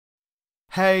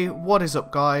Hey, what is up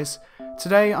guys?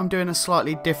 Today I'm doing a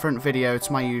slightly different video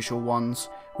to my usual ones.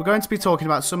 We're going to be talking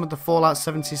about some of the Fallout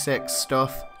 76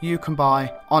 stuff you can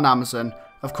buy on Amazon,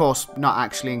 of course not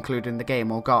actually including the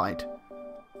game or guide.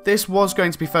 This was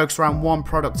going to be focused around one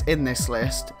product in this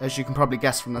list, as you can probably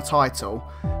guess from the title,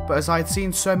 but as I had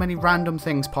seen so many random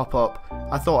things pop up,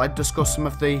 I thought I'd discuss some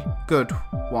of the good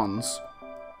ones.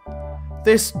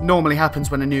 This normally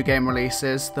happens when a new game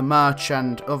releases. The merch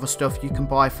and other stuff you can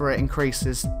buy for it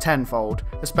increases tenfold,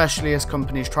 especially as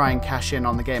companies try and cash in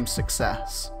on the game's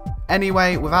success.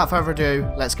 Anyway, without further ado,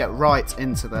 let's get right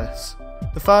into this.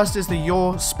 The first is the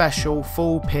Your Special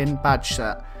full pin badge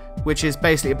set, which is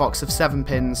basically a box of 7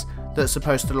 pins that's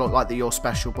supposed to look like the Your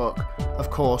Special book,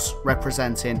 of course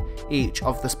representing each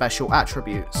of the special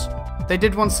attributes. They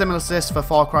did one similar to this for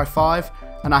Far Cry 5,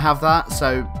 and I have that,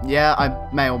 so yeah,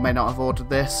 I may or may not have ordered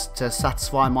this to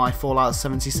satisfy my Fallout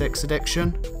 76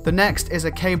 addiction. The next is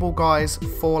a Cable Guy's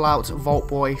Fallout Vault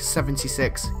Boy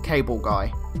 76 Cable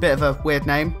Guy. Bit of a weird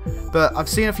name, but I've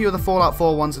seen a few of the Fallout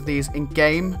 4 ones of these in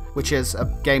Game, which is a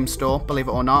game store, believe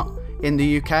it or not, in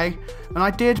the UK, and I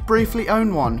did briefly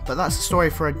own one, but that's a story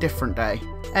for a different day.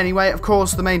 Anyway, of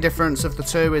course, the main difference of the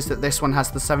two is that this one has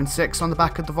the 76 on the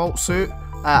back of the Vault suit.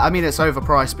 I mean, it's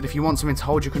overpriced, but if you want something to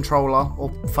hold your controller,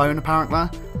 or phone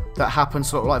apparently, that happens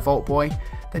to look like Vault Boy,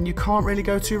 then you can't really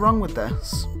go too wrong with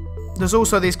this. There's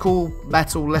also these cool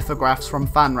metal lithographs from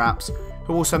Fan Wraps,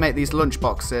 who also make these lunch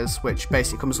boxes, which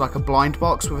basically comes like a blind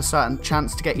box with a certain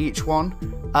chance to get each one.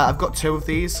 I've got 2 of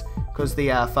these, because the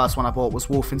first one I bought was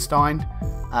Wolfenstein,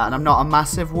 and I'm not a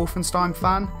massive Wolfenstein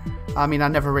fan. I mean, I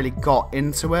never really got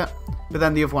into it, but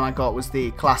then the other one I got was the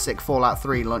classic Fallout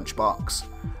 3 lunchbox.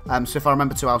 So if I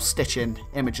remember to, I'll stitch in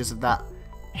images of that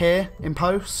here in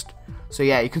post. So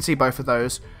yeah, you can see both of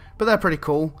those, but they're pretty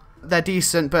cool. They're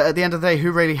decent, but at the end of the day,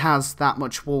 who really has that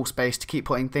much wall space to keep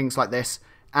putting things like this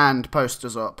and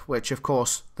posters up, which of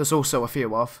course there's also a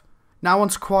few of. Now on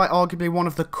to quite arguably one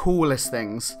of the coolest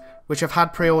things, which I've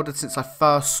had pre-ordered since I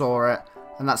first saw it,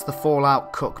 and that's the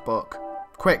Fallout Cookbook.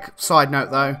 Quick side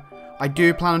note though, I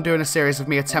do plan on doing a series of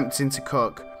me attempting to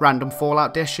cook random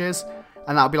Fallout dishes,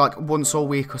 and that'll be like once a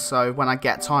week or so when I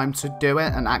get time to do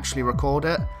it and actually record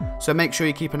it, so make sure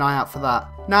you keep an eye out for that.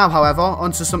 Now however,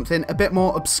 onto something a bit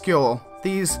more obscure.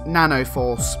 These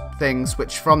Nanoforce things,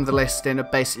 which from the listing are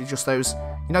basically just those,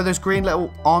 you know, those green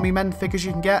little army men figures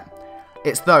you can get?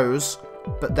 It's those,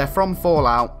 but they're from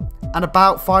Fallout, and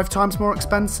about 5 times more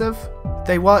expensive.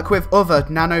 They work with other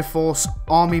Nanoforce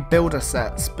army builder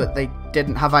sets, but they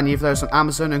didn't have any of those on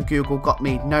Amazon, and Google got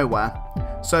me nowhere.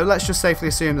 So let's just safely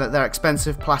assume that they're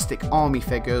expensive plastic army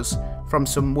figures from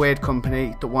some weird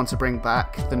company that want to bring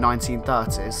back the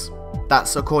 1930s.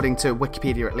 That's according to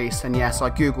Wikipedia at least, and yes,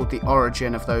 I googled the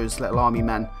origin of those little army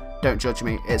men. Don't judge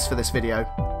me, it's for this video.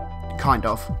 Kind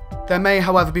of. There may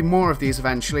however be more of these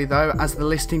eventually though, as the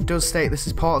listing does state this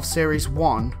is part of Series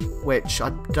 1, which I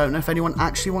don't know if anyone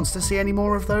actually wants to see any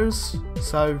more of those.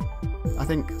 So I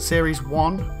think Series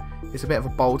 1 is a bit of a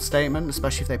bold statement,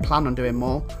 especially if they plan on doing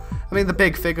more. I mean, the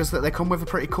big figures that they come with are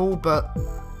pretty cool, but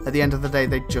at the end of the day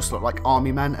they just look like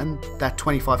army men, and they're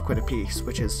 25 quid a piece,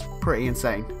 which is pretty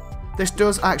insane. This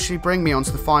does actually bring me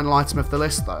onto the final item of the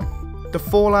list though. The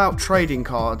Fallout trading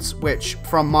cards, which,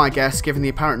 from my guess, given the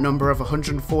apparent number of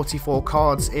 144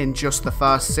 cards in just the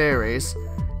first series,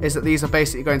 is that these are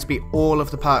basically going to be all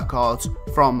of the perk cards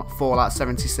from Fallout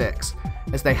 76,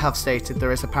 as they have stated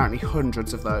there is apparently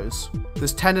hundreds of those.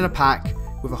 There's 10 in a pack,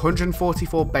 with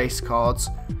 144 base cards,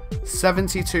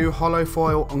 72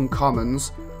 holofoil uncommons,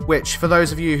 which, for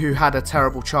those of you who had a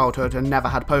terrible childhood and never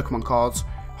had Pokemon cards,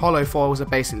 holofoils are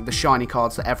basically the shiny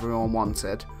cards that everyone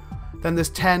wanted. Then there's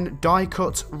 10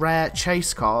 die-cut rare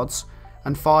chase cards,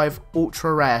 and 5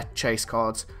 ultra rare chase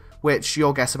cards, which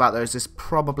your guess about those is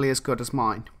probably as good as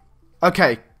mine.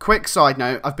 Okay, quick side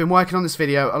note, I've been working on this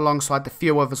video alongside the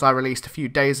few others I released a few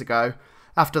days ago.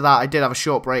 After that I did have a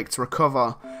short break to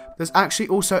recover. There's actually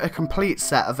also a complete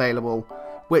set available,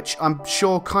 which I'm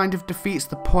sure kind of defeats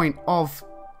the point of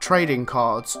trading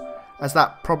cards, as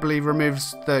that probably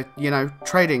removes the, you know,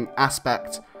 trading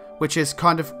aspect, which is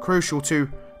kind of crucial to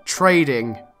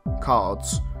trading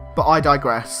cards, but I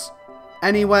digress.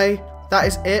 Anyway, that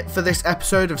is it for this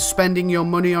episode of Spending Your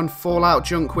Money on Fallout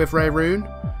Junk with Rehrune.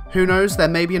 Who knows, there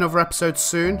may be another episode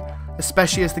soon,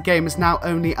 especially as the game is now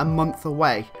only a month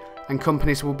away, and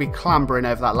companies will be clambering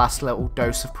over that last little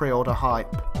dose of pre-order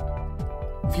hype.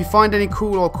 If you find any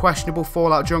cool or questionable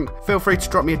Fallout junk, feel free to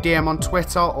drop me a DM on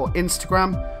Twitter or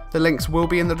Instagram. The links will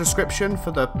be in the description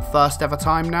for the first ever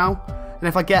time now. And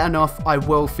if I get enough, I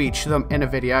will feature them in a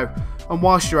video. And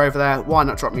whilst you're over there, why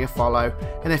not drop me a follow?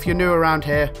 And if you're new around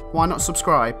here, why not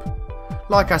subscribe?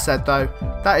 Like I said though,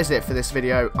 that is it for this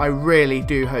video. I really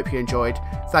do hope you enjoyed.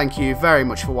 Thank you very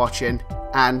much for watching,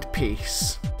 and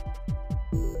peace.